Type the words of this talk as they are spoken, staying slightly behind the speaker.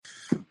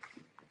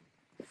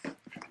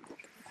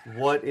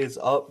What is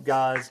up,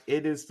 guys?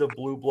 It is the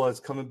Blue Bloods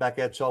coming back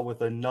at y'all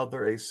with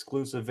another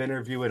exclusive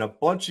interview. And a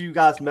bunch of you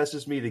guys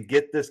messaged me to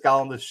get this guy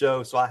on the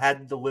show, so I had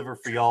to deliver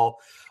for y'all.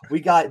 We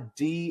got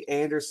D.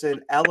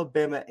 Anderson,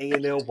 Alabama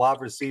A&M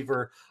wide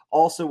receiver.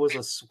 Also was a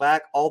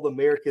SWAC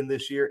All-American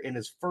this year in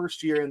his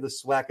first year in the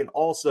SWAC, and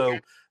also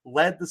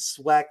led the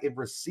SWAC in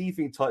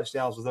receiving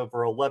touchdowns with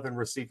over 11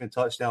 receiving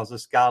touchdowns.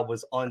 This guy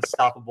was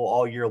unstoppable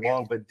all year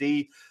long. But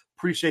D,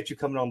 appreciate you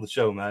coming on the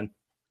show, man.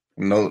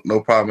 No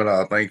problem at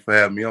all. Thank you for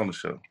having me on the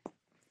show.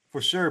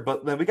 For sure,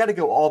 but man, we got to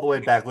go all the way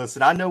back.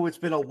 Listen, I know it's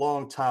been a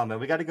long time, man.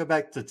 We got to go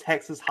back to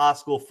Texas high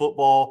school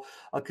football,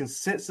 a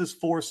consensus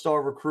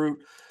 4-star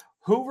recruit.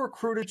 Who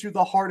recruited you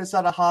the hardest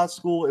out of high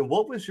school, and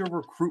what was your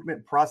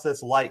recruitment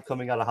process like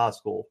coming out of high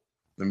school?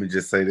 Let me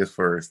just say this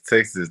first.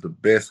 Texas is the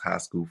best high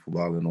school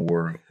football in the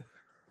world.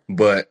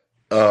 But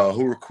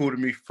who recruited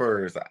me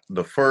first?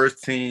 The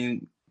first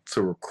team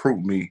to recruit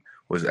me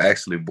was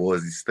actually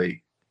Boise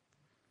State.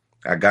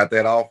 I got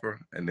that offer,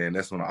 and then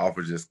that's when the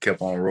offer just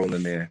kept on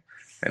rolling in.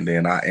 And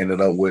then I ended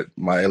up with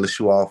my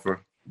LSU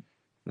offer,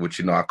 which,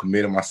 I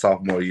committed my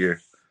sophomore year.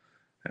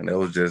 And it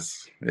was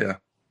just,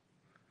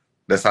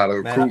 that's how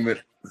the recruitment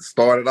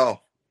started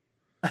off.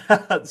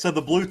 So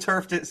the blue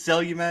turf didn't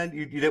sell you, man?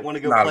 You didn't want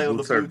to go play on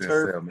the blue turf?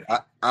 Didn't sell me.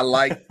 I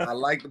like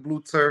the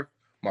blue turf.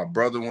 My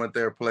brother went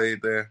there,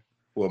 played there.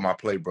 Well, my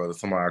play brother,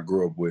 somebody I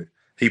grew up with,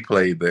 he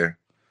played there.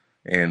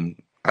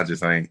 And I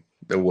just that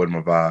wasn't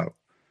my vibe.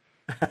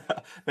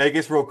 Man, it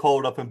gets real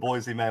cold up in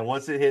Boise, man.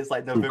 Once it hits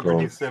like November,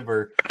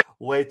 December,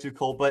 way too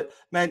cold. But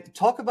man,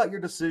 talk about your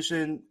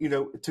decision,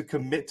 to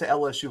commit to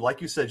LSU. Like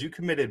you said, you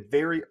committed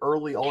very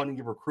early on in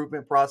your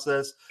recruitment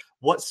process.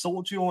 What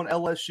sold you on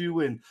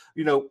LSU, and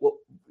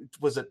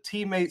was it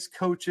teammates,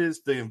 coaches,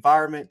 the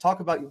environment?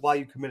 Talk about why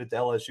you committed to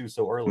LSU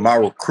so early. My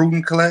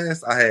recruiting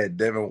class, I had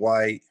Devin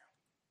White,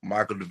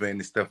 Michael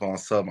Devaney, Stephon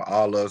Sutton.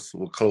 All of us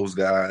were close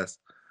guys.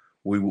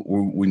 We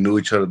knew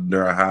each other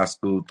during high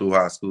school, through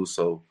high school,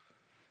 so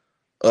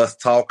us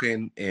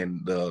talking and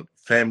the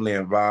family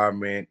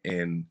environment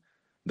and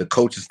the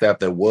coaching staff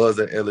that was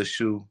at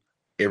LSU,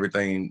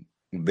 everything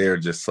there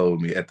just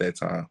sold me at that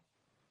time.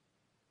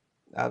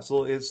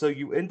 Absolutely. And so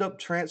you end up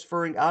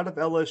transferring out of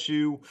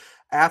LSU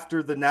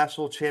after the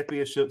national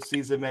championship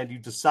season, man. You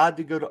decide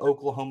to go to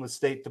Oklahoma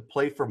State to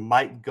play for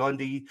Mike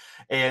Gundy.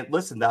 And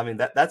listen, I mean,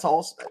 that's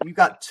also, you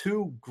got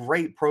two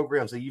great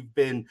programs that you've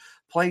been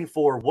playing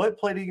for. What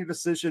played in your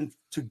decision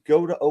to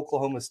go to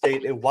Oklahoma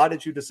State, and why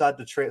did you decide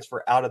to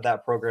transfer out of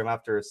that program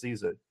after a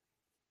season?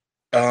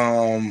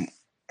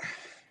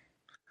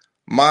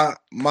 My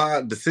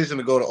decision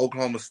to go to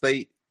Oklahoma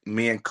State,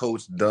 me and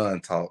Coach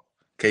Dunn talked,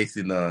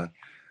 Casey Dunn.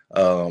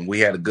 We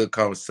had a good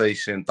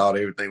conversation, thought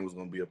everything was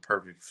going to be a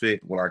perfect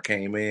fit when I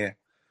came in.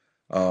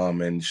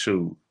 And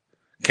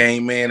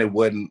came in, it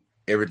wasn't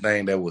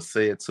everything that was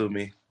said to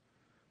me.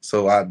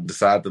 So I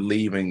decided to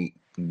leave and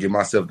give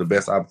myself the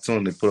best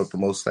opportunity to put up the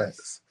most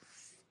stats.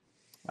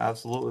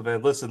 Absolutely,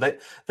 man. Listen,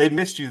 they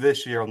missed you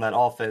this year on that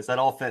offense.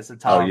 That offense at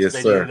times,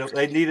 yes,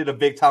 they needed a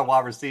big time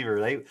wide receiver.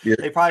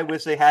 They probably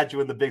wish they had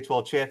you in the Big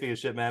 12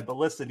 championship, man. But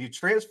listen, you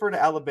transfer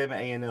to Alabama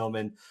A&M,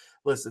 and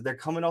listen, they're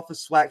coming off a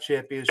SWAC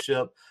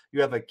championship.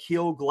 You have a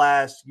Keel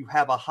Glass. You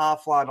have a high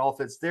flying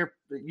offense.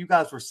 You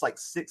guys were like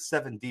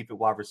 6-7 deep at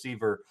wide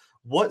receiver.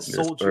 What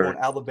sold you on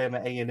Alabama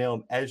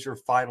A&M as your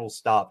final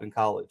stop in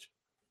college?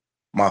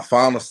 My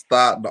final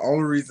stop, the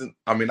only reason,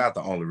 not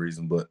the only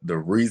reason, but the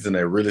reason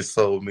that really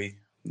sold me,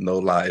 no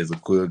lie, is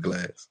Keel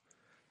Glass.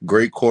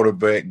 Great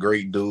quarterback,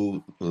 great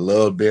dude.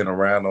 Love being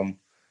around him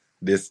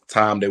this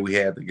time that we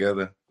had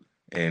together.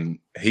 And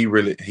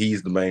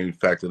he's the main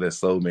factor that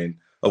sold me. And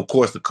of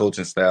course, the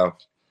coaching staff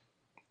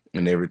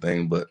and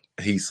everything, but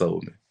he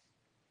sold me.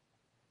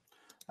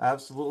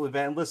 Absolutely,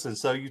 man. Listen,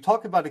 so you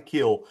talk about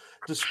Akil.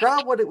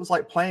 Describe what it was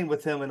like playing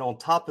with him, and on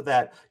top of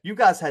that, you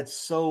guys had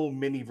so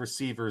many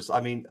receivers. I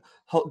mean,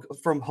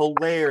 from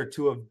Hilaire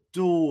to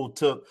Abdul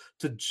to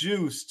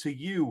Juice to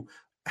you.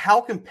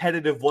 How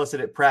competitive was it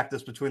at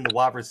practice between the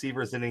wide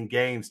receivers and in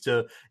games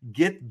to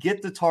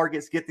get the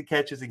targets, get the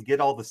catches, and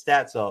get all the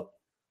stats up?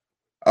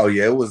 Oh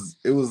yeah, it was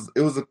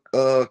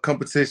a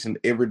competition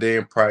every day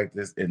in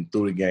practice and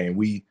through the game.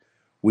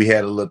 We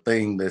had a little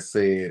thing that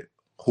said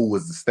who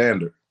was the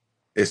standard.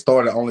 It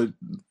started only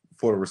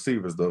for the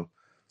receivers though.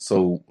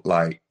 So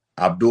like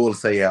Abdul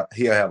say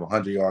he'll have a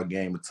 100-yard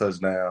game, a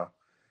touchdown.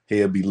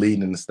 He'll be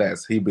leading in the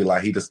stats. He'd be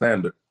like he the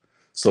standard.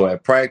 So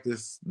at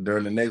practice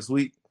during the next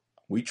week,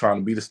 we trying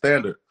to be the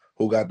standard.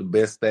 Who got the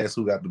best stats?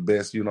 Who got the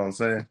best? You know what I'm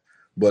saying?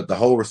 But the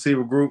whole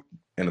receiver group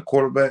and the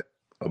quarterback,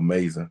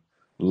 amazing.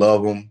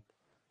 Love them.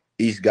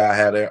 Each guy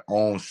had their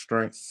own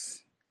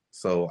strengths.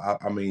 So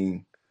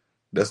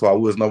that's why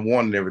we was number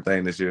one in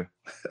everything this year.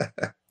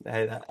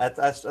 Hey,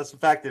 that's a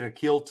fact that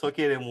Akil took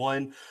it and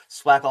won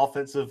SWAC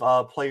Offensive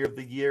Player of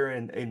the Year,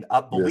 and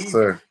I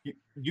believe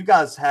you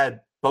guys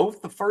had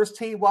both the first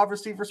team wide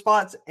receiver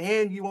spots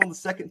and you on the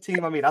second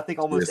team. I think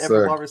almost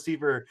every wide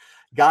receiver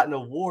got an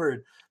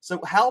award.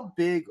 So how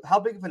big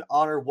of an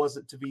honor was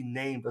it to be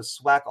named a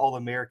SWAC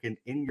All-American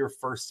in your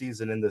first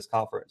season in this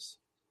conference?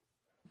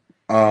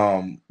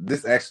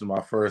 This actually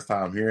my first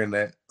time hearing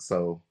that,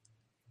 so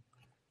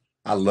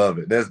I love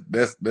it.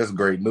 That's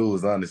great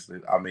news, honestly.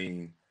 I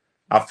mean,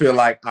 I feel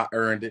like I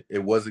earned it.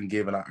 It wasn't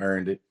given, I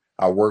earned it.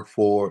 I worked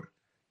for it,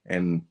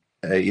 and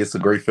hey, it's a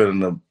great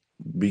feeling to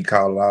be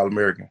called an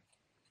All-American.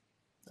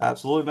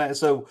 Absolutely, man.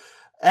 So,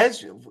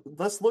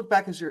 let's look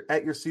back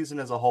at your season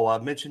as a whole. I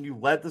mentioned you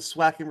led the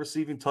SWAC in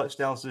receiving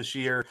touchdowns this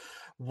year.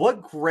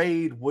 What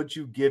grade would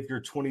you give your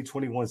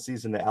 2021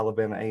 season to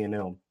Alabama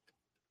A&M?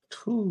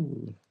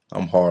 Whew,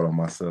 I'm hard on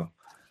myself.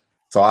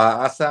 So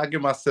I say I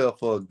give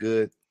myself a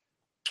good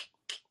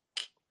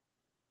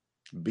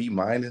B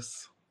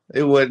minus.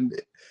 It wasn't.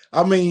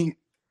 I mean,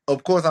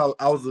 of course,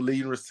 I was the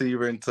leading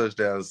receiver in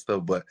touchdowns and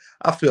stuff, but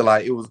I feel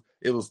like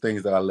it was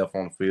things that I left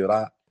on the field.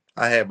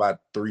 I had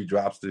about 3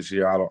 drops this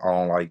year. I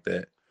don't like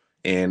that,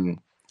 and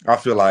I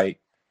feel like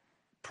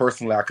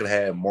personally I could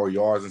have had more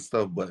yards and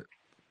stuff, but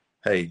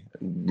hey,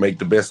 make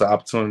the best of the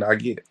opportunity I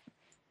get.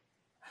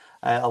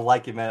 I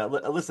like it, man.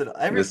 Listen,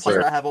 every Yes,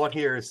 player sir. I have on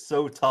here is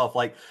so tough.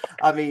 Like,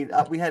 I mean,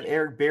 we had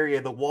Eric Berry,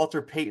 the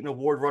Walter Payton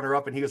Award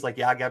runner-up, and he was like,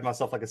 "Yeah, I got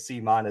myself like a C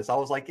minus." I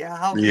was like, "Yeah,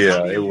 how can you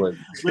Yeah, it be was.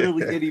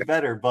 literally any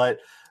better?" But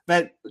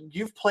man,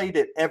 you've played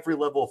at every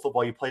level of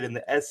football. You played in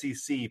the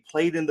SEC,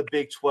 played in the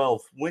Big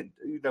 12,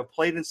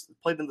 played in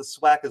the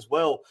SWAC as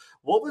well.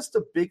 What was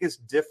the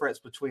biggest difference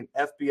between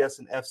FBS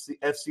and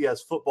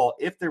FCS football,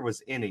 if there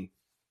was any?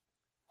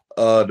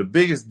 The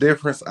biggest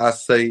difference I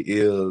say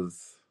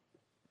is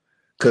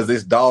because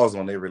it's dogs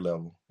on every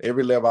level.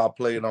 Every level I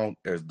played on,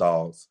 there's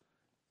dogs.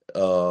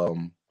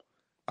 Um,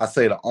 I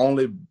say the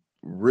only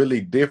really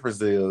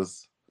difference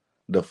is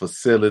the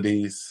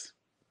facilities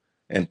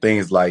and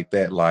things like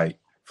that, like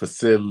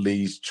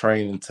facilities,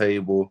 training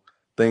table,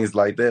 things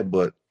like that.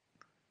 But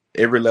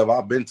every level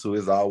I've been to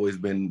has always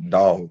been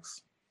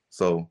dogs.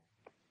 So,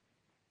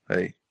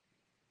 hey,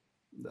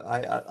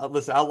 I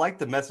listen. I like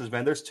the message,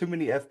 man. There's too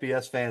many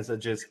FBS fans that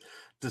just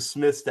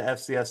dismiss the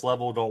FCS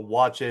level, don't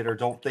watch it, or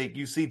don't think.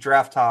 You see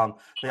draft time,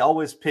 they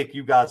always pick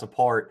you guys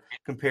apart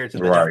compared to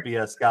the right.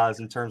 FBS guys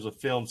in terms of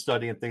film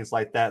study and things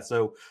like that.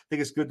 So I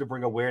think it's good to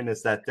bring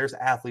awareness that there's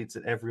athletes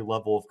at every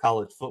level of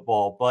college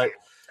football. But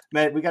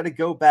man, we got to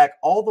go back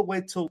all the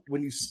way to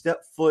when you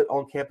step foot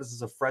on campus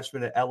as a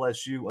freshman at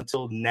LSU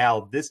until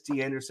now. This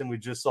D. Anderson we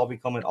just saw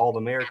become an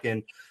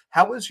All-American.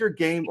 How has your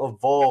game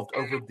evolved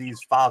over these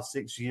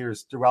 5-6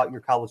 years throughout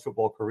your college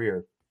football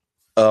career?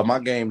 My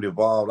game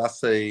evolved. I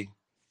say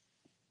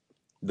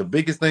the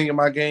biggest thing in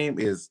my game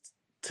is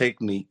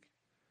technique,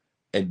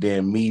 and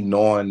then me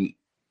knowing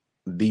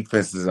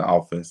defenses and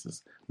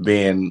offenses,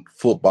 being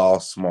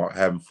football smart,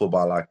 having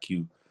football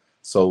IQ.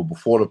 So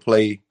before the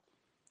play,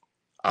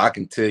 I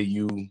can tell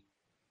you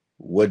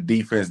what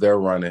defense they're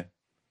running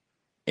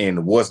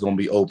and what's going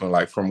to be open,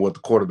 like from what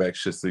the quarterback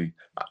should see.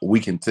 We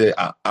can tell.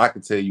 I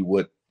can tell you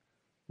what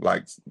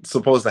like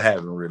supposed to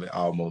happen, really,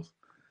 almost.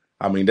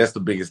 I mean, that's the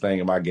biggest thing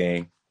in my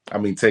game. I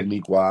mean,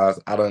 technique wise,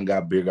 I done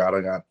got bigger, I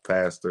done got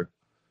faster,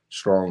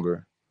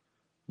 stronger.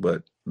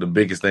 But the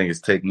biggest thing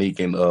is technique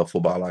and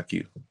football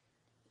IQ.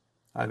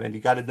 I mean, you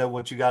got to know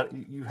what you got.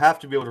 You have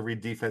to be able to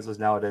read defenses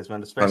nowadays,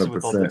 man, especially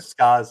with all the 100%.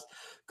 disguise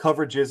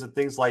coverages and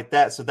things like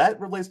that. So that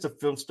relates to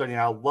film study.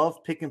 And I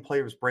love picking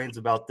players' brains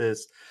about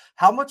this.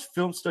 How much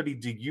film study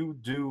do you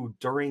do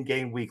during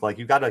game week? Like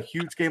you got a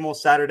huge game on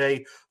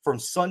Saturday from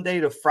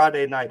Sunday to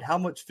Friday night. How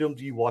much film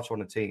do you watch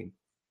on a team?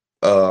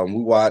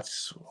 We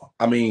watch,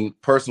 I mean,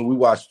 personally, we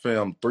watch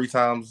film 3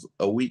 times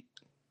a week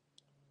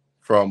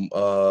from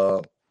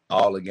all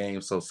the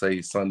games. So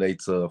say Sunday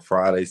to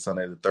Friday,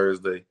 Sunday to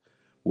Thursday.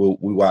 We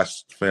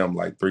watch film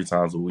like 3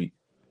 times a week.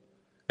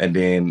 And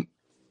then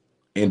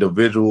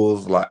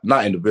individuals, like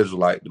not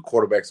individual, like the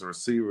quarterbacks and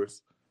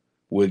receivers,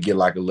 we'll get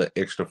like a little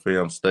extra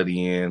film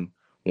study in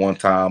one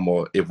time,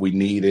 or if we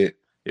need it,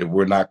 if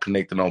we're not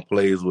connecting on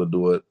plays, we'll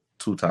do it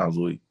 2 times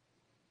a week.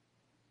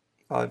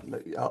 Uh,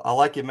 I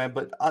like it, man.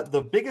 But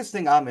the biggest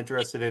thing I'm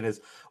interested in is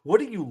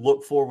what do you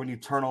look for when you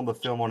turn on the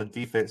film on a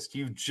defense? Do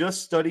you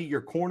just study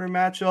your corner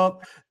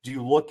matchup? Do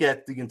you look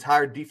at the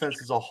entire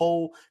defense as a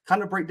whole?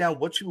 Kind of break down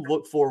what you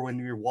look for when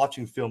you're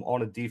watching film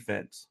on a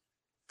defense.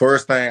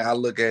 First thing I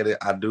look at it,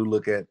 I do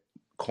look at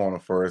corner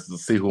first to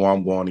see who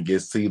I'm going to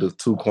get, see the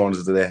 2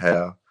 corners that they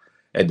have.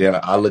 And then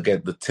I look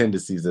at the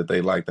tendencies that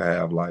they like to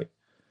have. Like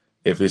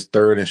if it's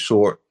third and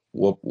short,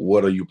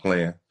 what are you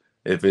playing?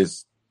 If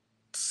it's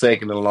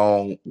second and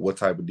long, what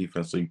type of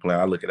defense are you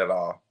playing? I look at it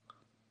all.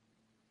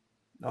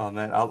 Oh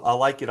man, I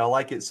like it. I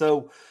like it.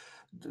 So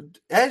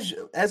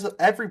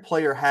every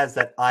player has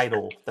that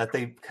idol that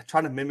they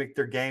try to mimic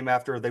their game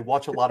after, they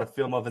watch a lot of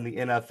film of in the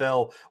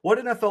NFL. What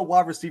NFL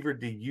wide receiver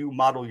do you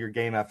model your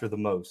game after the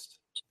most?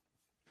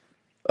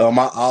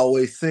 I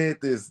always said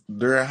this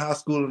during high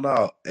school and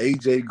all.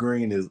 AJ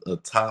Green is a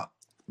top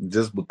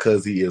just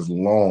because he is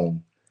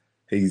long.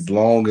 He's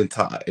long and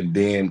tall. And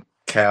then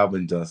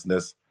Calvin Johnson.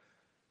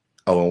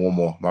 And one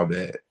more. My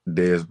bad.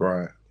 Dez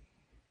Bryant.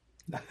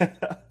 I,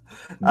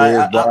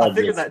 Dez I Bryant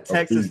figured just that a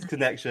Texas beast.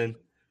 connection.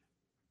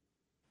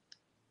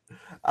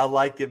 I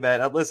like it,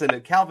 man. Listen,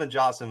 Calvin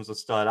Johnson was a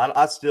stud.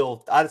 I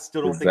still don't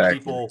think Exactly.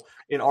 people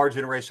in our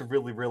generation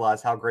really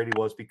realize how great he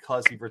was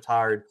because he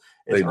retired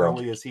as They don't.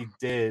 early as he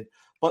did.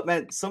 But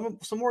man, some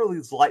more of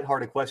these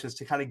lighthearted questions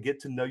to kind of get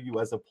to know you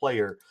as a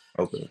player.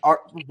 Okay.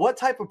 What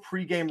type of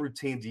pregame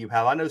routine do you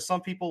have? I know some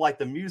people like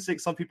the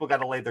music, some people got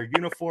to lay their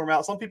uniform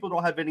out, some people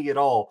don't have any at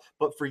all.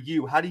 But for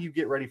you, how do you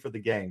get ready for the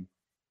game?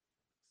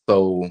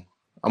 So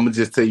I'm gonna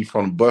just tell you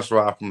from the bus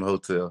ride from the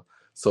hotel.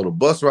 So the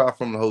bus ride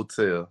from the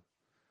hotel,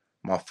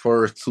 my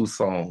first two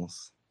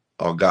songs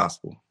are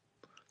gospel.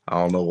 I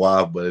don't know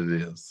why, but it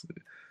is.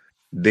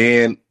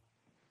 Then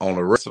on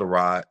the rest of the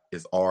ride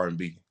is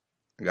R&B.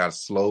 I gotta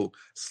slow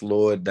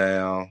it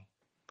down,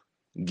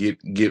 get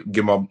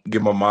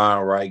my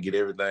mind right, get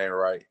everything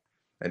right.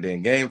 And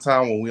then game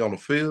time when we on the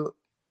field,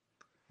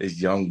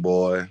 it's Young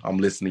Boy. I'm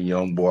listening to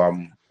Young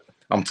Boy.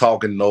 I'm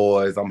talking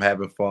noise. I'm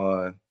having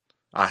fun.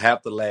 I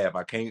have to laugh.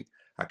 I can't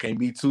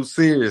be too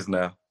serious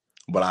now.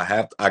 But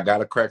I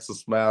gotta crack some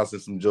smiles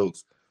and some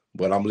jokes.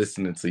 But I'm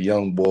listening to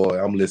Young Boy.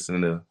 I'm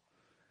listening to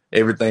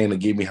everything to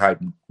get me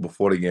hyped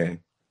before the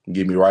game.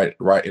 Get me right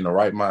in the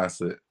right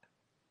mindset.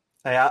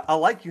 Hey, I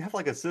like you have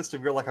like a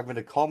system. You're like, I'm going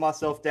to calm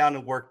myself down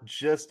and work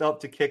just up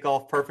to kick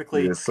off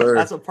perfectly. Yes, sir.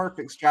 That's a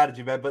perfect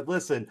strategy, man. But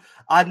listen,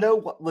 I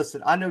know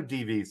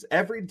DBs.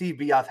 Every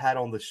DB I've had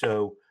on the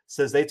show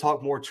says they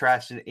talk more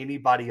trash than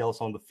anybody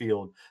else on the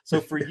field. So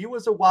for you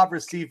as a wide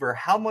receiver,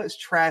 how much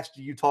trash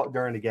do you talk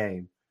during the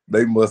game?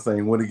 They must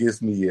ain't went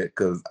against me yet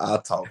because I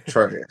talk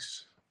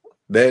trash.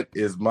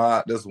 That's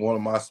one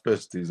of my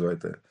specialties right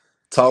there.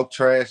 Talk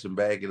trash and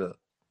bag it up.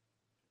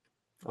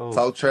 Oh,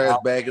 Talk trash,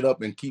 bag it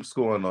up, and keep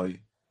scoring on you.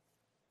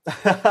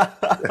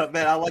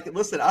 man, I like it.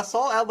 Listen, I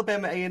saw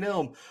Alabama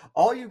A&M.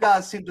 All you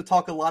guys seem to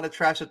talk a lot of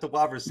trash at the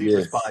wide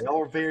receiver spot. Yes. Y'all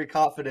were very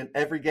confident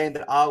every game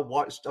that I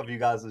watched of you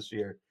guys this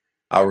year.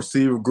 Our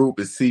receiver group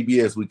is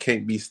CBS. We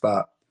can't be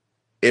stopped.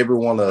 Every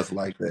one of us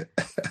like that.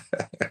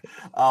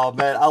 Oh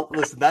man,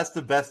 listen, that's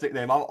the best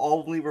nickname. I'm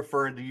only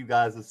referring to you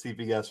guys as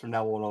CBS from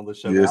now on the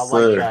show, man. I Yes,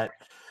 like sir. that.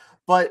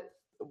 But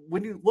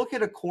when you look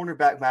at a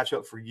cornerback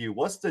matchup for you,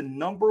 what's the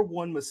number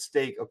one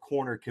mistake a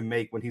corner can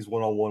make when he's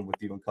one-on-one with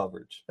you in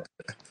coverage?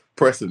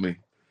 Pressing me.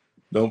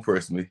 Don't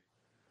press me.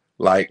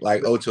 Like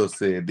Ocho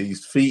said,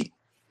 these feet,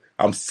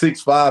 I'm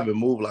 6'5" and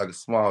move like a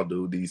small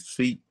dude. These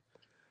feet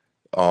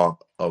are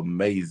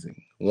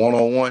amazing.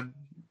 One-on-one,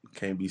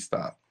 can't be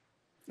stopped.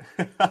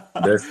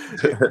 That's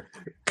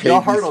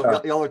Y'all can't be heard him.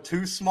 stopped. Y'all are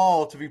too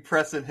small to be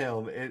pressing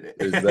him. Y'all are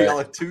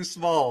Exactly. too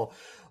small.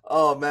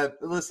 Oh man,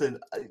 listen,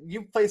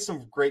 you played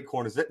some great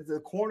corners.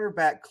 The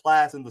cornerback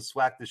class in the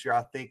SWAC this year,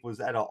 I think, was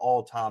at an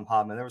all-time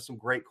high. Man, there were some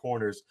great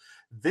corners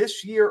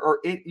this year.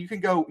 You can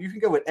go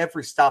at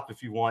every stop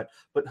if you want.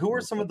 But who are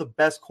some of the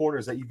best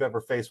corners that you've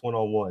ever faced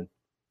one-on-one?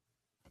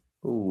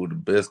 Ooh, the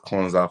best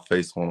corners I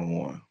faced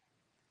one-on-one.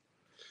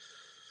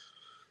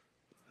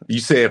 You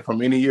said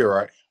from any year,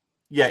 right?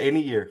 Yeah,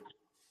 any year.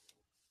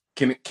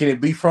 Can it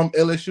be from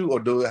LSU or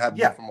do it have to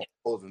be Yeah. from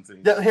opposing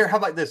team? Here, how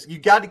about this? You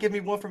got to give me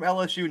one from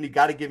LSU, and you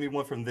got to give me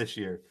one from this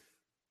year.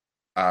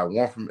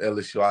 One from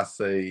LSU, I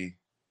say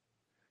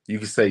you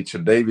can say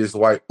Tre'Davious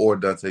White or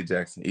Dante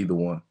Jackson, either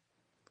one.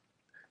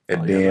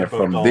 And Yeah, they're then both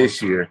from this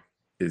dogs. year,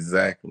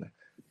 exactly.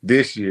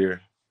 This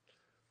year,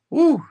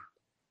 woo.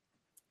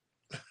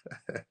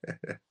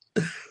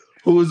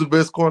 Who was the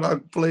best corner I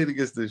played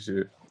against this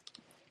year?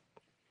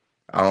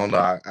 I don't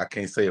know. I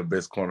can't say a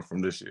best corner from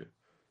this year.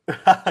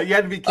 You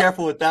had to be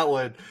careful with that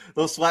one.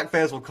 Those SWAC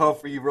fans will come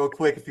for you real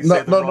quick if you No,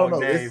 say the no, no, wrong no.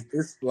 name.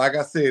 It's like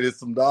I said, it's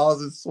some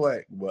dogs and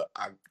swag, but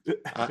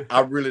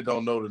I really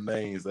don't know the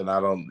names, and I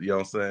don't. You know what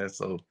I'm saying?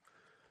 So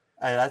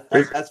Hey,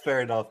 that's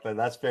fair enough, man.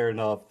 That's fair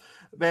enough,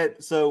 man.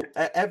 So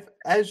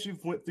as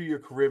you've went through your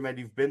career, man,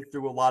 you've been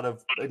through a lot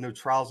of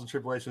trials and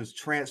tribulations,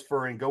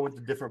 transferring, going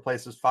to different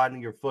places,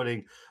 finding your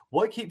footing.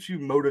 What keeps you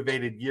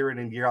motivated year in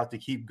and year out to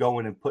keep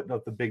going and putting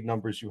up the big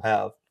numbers you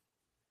have?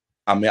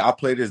 I mean, I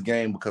play this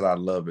game because I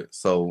love it.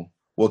 So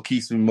what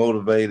keeps me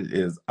motivated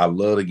is I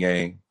love the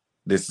game.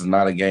 This is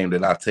not a game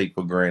that I take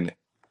for granted.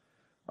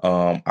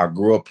 I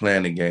grew up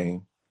playing the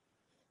game,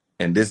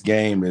 and this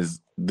game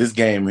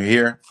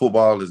here.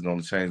 Football is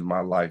going to change my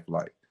life,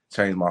 like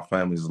change my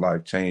family's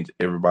life, change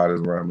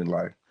everybody's around me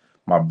life.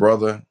 My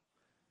brother,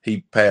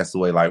 he passed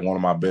away, like one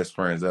of my best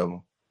friends ever,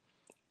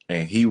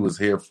 and he was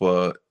here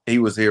for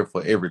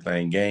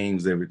everything,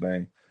 games,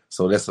 everything.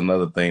 So that's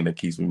another thing that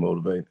keeps me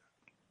motivated.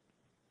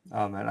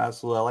 Oh man,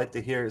 absolutely. I like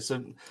to hear it.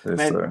 So, Yes,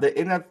 man, sir. the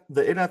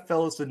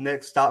NFL is the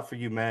next stop for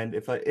you, man.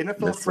 If an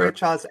NFL Yes, sir.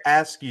 franchise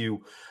asks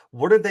you,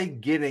 what are they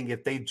getting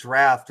if they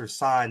draft or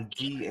sign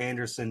D.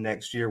 Anderson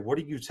next year? What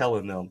are you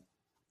telling them?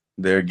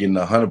 They're getting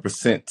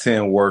 100%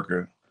 10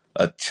 worker,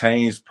 a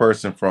changed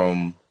person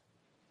from,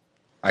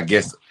 I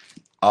guess,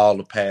 all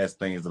the past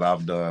things that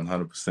I've done,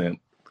 100%.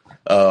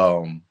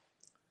 Um,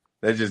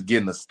 they're just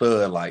getting a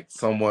stud, like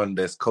someone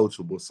that's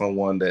coachable,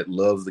 someone that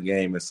loves the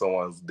game, and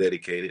someone's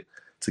dedicated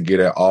to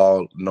get it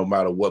all, no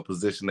matter what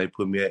position they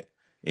put me at.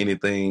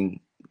 Anything,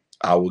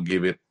 I will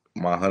give it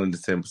my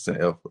 110%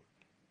 effort.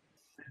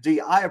 D,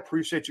 I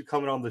appreciate you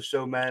coming on the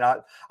show, man. I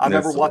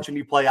remember watching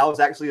you play. I was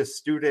actually a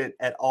student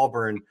at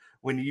Auburn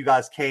when you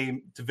guys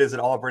came to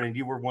visit Auburn, and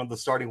you were one of the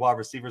starting wide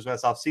receivers, man.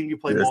 So I've seen you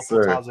play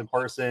multiple times in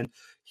person.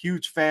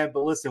 Huge fan.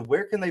 But listen,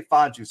 where can they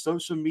find you?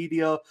 Social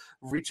media,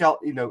 reach out,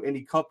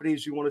 any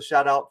companies you want to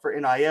shout out for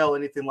NIL,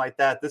 anything like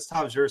that. This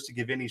time's yours to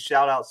give any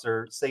shout outs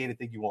or say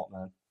anything you want,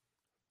 man.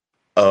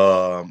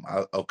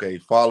 Okay,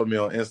 follow me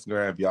on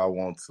Instagram if y'all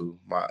want to.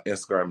 My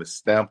Instagram is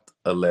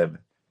stamped11,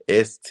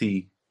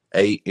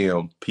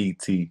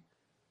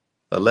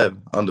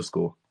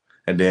 STAMPT11_.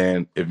 And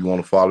then if you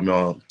want to follow me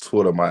on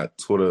Twitter, my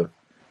Twitter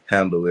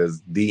handle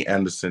is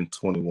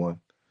DAnderson21.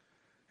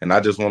 And I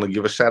just want to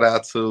give a shout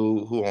out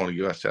to who I want to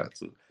give a shout out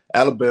to.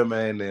 Alabama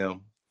A&M,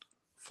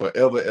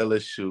 forever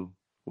LSU.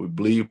 We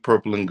bleed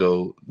purple and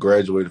gold.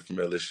 Graduated from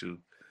LSU.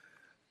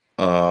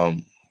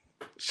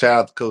 Shout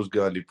out to Coach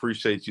Gundy.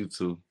 Appreciate you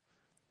too.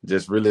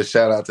 Just really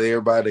shout out to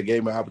everybody that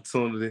gave me an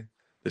opportunity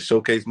to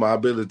showcase my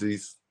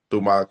abilities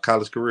through my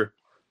college career.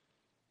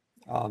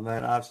 Oh,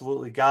 man,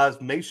 absolutely.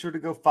 Guys, make sure to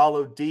go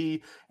follow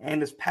D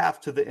and his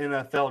path to the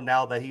NFL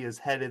now that he has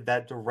headed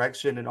that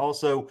direction. And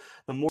also,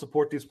 the more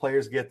support these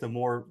players get, the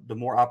more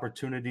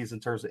opportunities in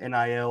terms of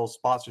NIL,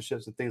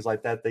 sponsorships, and things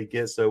like that they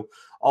get. So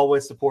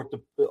always support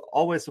the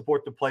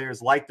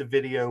players. Like the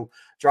video,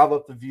 drive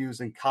up the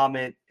views, and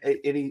comment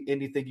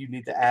anything you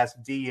need to ask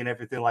D and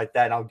everything like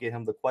that. And I'll get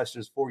him the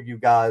questions for you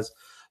guys.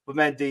 But,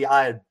 man, D,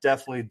 I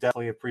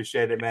definitely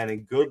appreciate it, man.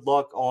 And good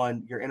luck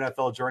on your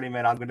NFL journey,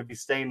 man. I'm going to be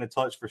staying in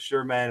touch for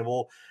sure, man.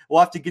 We'll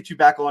have to get you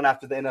back on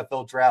after the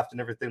NFL draft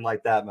and everything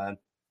like that, man.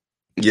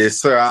 Yes,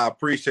 sir. I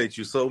appreciate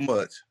you so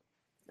much.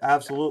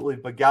 Absolutely.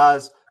 But,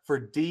 guys, for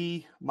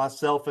D,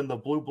 myself, and the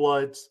Blue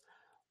Bloods,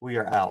 we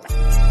are out.